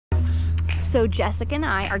So Jessica and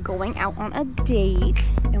I are going out on a date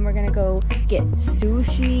and we're gonna go get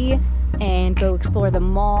sushi and go explore the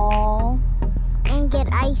mall. And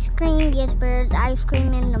get ice cream, get Bird's ice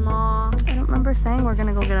cream in the mall. I don't remember saying we're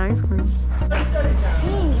gonna go get ice cream.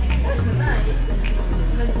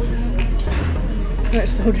 They're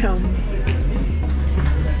so dumb.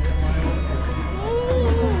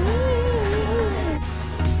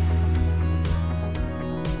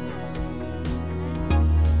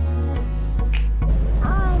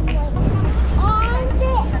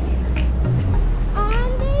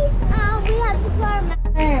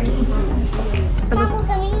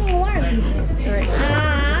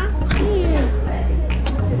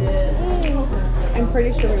 I'm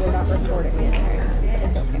pretty sure we were not recording it.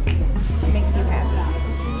 It's okay. It makes you happy.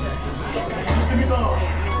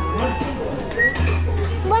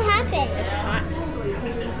 What happened? It's hot.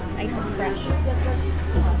 Nice and fresh.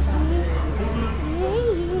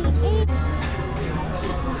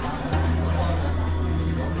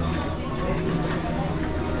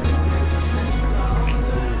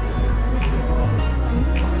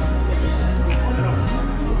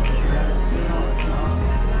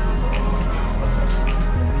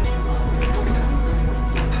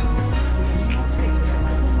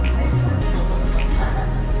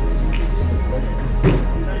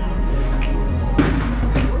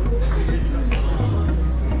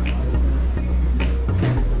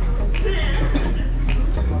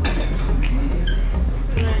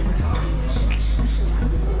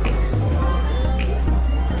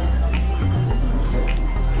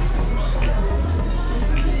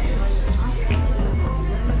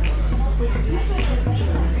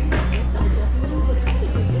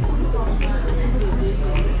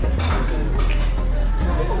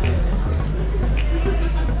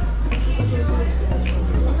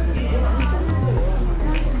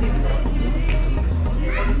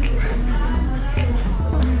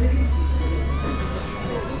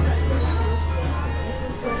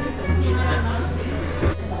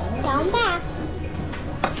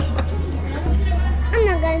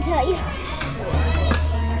 Tell you.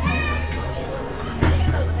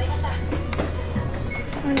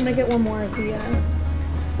 I'm gonna get one more of the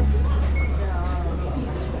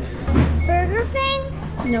burger thing?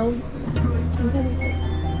 No.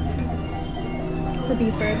 The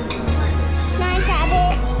beef rib. Can I grab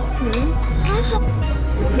it?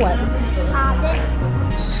 What? Have it.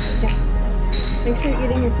 Yes. Make sure you're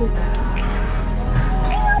eating your food.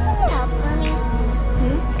 Can you open it up for me?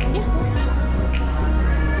 Yeah.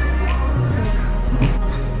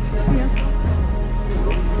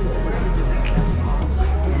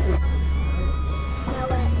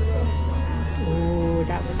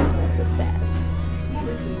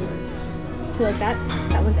 So like that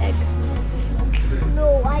one's egg.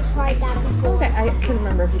 No, I tried that before. Okay, I couldn't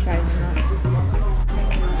remember if you tried it or not.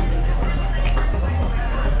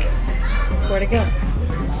 Where'd it go?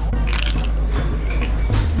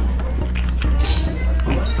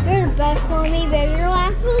 You're the best for me, baby. You'll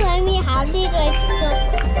actually let me have these ice cream.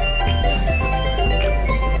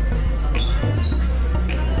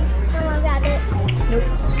 Come on, grab it. Nope.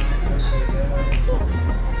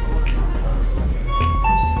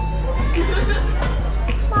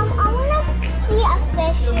 Mom, I want to see a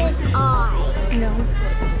fish's eye. No.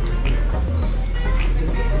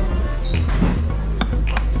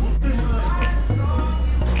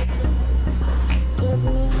 Give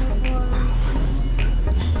me one.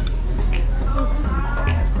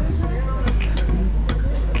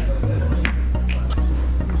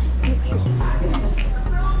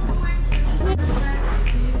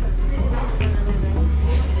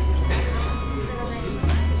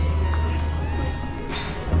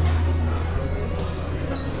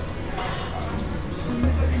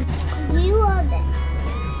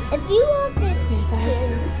 If you love this,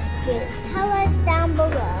 just tell us down below,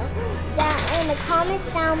 in the comments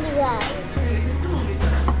down below.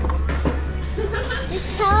 Just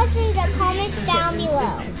tell us in the comments down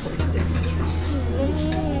below.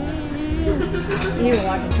 You were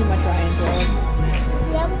watching too much Ryan's World.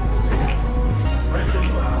 Yep.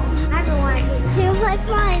 I've been watching too much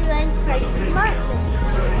Ryan's World for smartphone.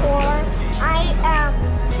 Or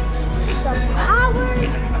the powers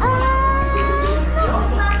of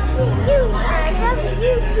you as a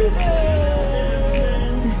YouTuber.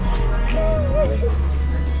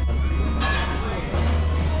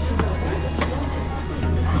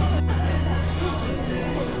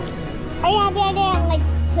 Are you happy I didn't like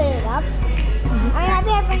put it up? Are you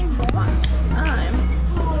happy I bring more?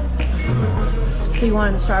 So you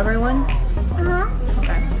wanted the strawberry one? Uh-huh.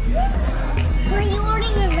 Okay. Where are you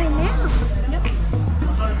ordering it right now? Yep.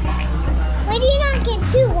 Why do you not get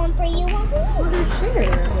two? One for you, one for me?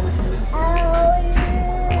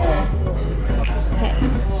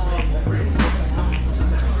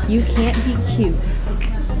 You can't be cute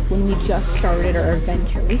when we just started our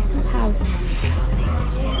adventure. We still have nothing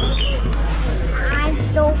to do. I'm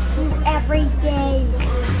so cute every day.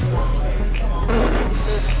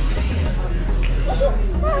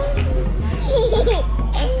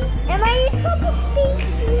 Am I in trouble for being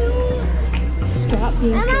cute? Stop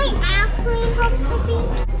being Am silly. I actually in trouble for being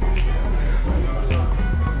cute?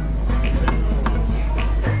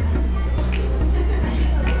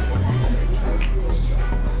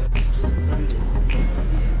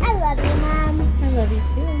 I love you, Mom. I love you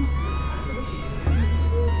too.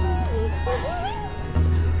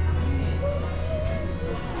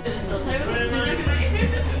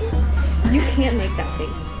 You can't make that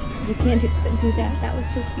face. You can't do that. That was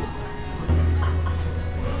so cute.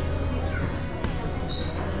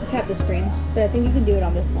 Tap the screen, but I think you can do it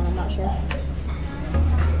on this one. I'm not sure.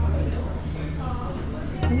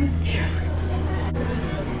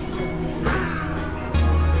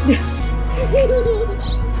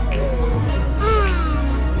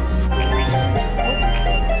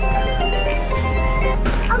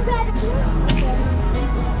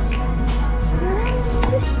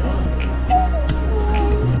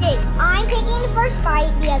 Hey, I'm taking the first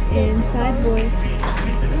bite via this. Inside voice.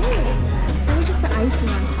 It was just the icing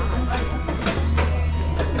on top.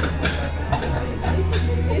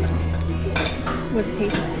 What's it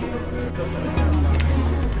taste like?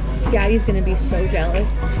 Daddy's gonna be so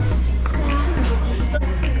jealous.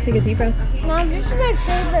 Take a deep breath. Mom, this is my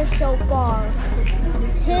favorite so far.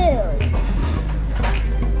 Too.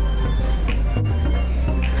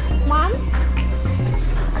 Mom,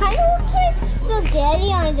 kind of looks like spaghetti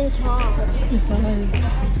on the top. It does.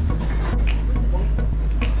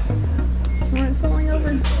 Oh, it's falling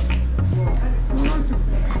over.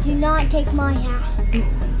 Do not take my half.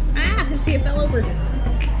 Ah, I see it fell over.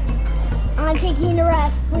 I'm taking the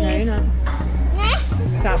rest, No, please. you're not.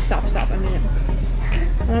 Stop. I mean it.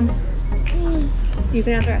 You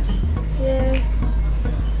can have the rest. Yeah.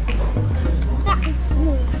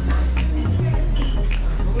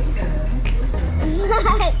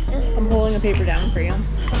 I'm holding the paper down for you.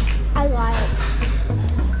 I lied.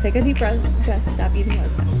 Take a deep breath. Just stop eating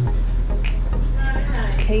those.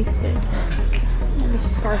 Taste it. And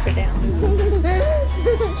just scarf it down.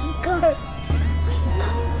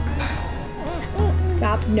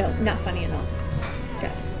 Stop. No, not funny enough.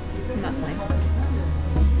 Jess, I'm not playing.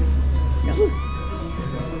 No.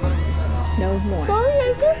 No more. Sorry,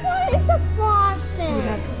 I just wanted to frosting. You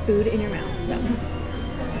have food in your mouth, so.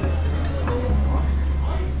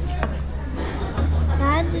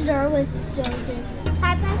 That dessert was so good. Can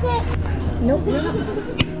I press it? Nope, you're not.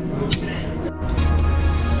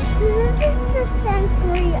 This is the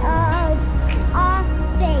century of off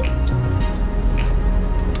face.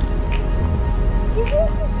 This is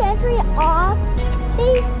the century off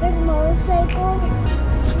face for the motorcycle.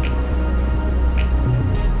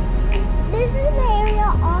 This is the area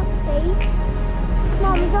off face.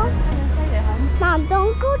 Mom,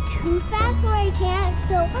 don't go too fast or I can't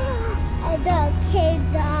still the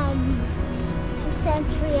kids the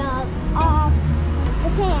century of off the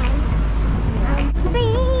can.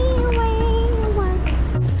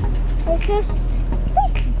 It's just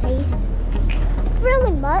face-to-face.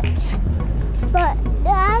 Really much. But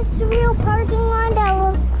that's the real parking lot that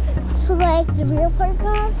looks like the real parking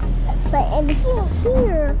lot. But in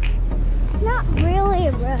here, not really a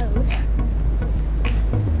road.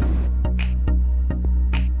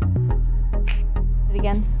 It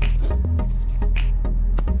again.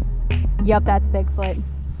 Yup, that's Bigfoot.